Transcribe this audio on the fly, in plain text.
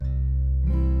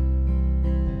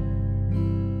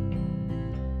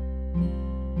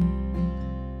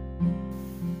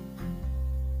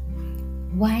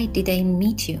Why did I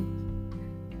meet you?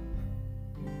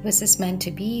 Was this meant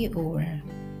to be, or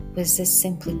was this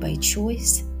simply by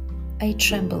choice? I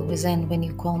tremble within when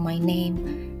you call my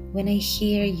name, when I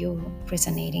hear your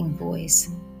resonating voice.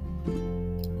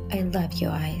 I love your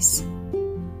eyes.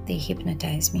 They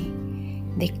hypnotize me.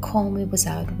 They call me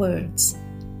without words.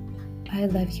 I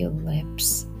love your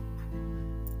lips.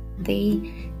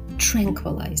 They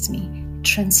tranquilize me,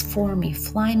 transform me,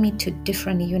 fly me to a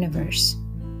different universe.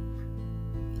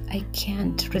 I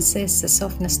can't resist the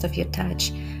softness of your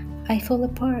touch. I fall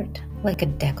apart like a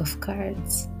deck of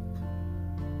cards.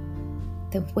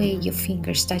 The way your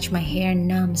fingers touch my hair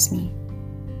numbs me.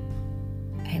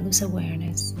 I lose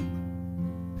awareness.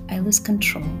 I lose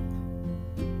control.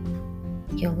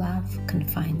 Your love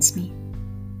confines me.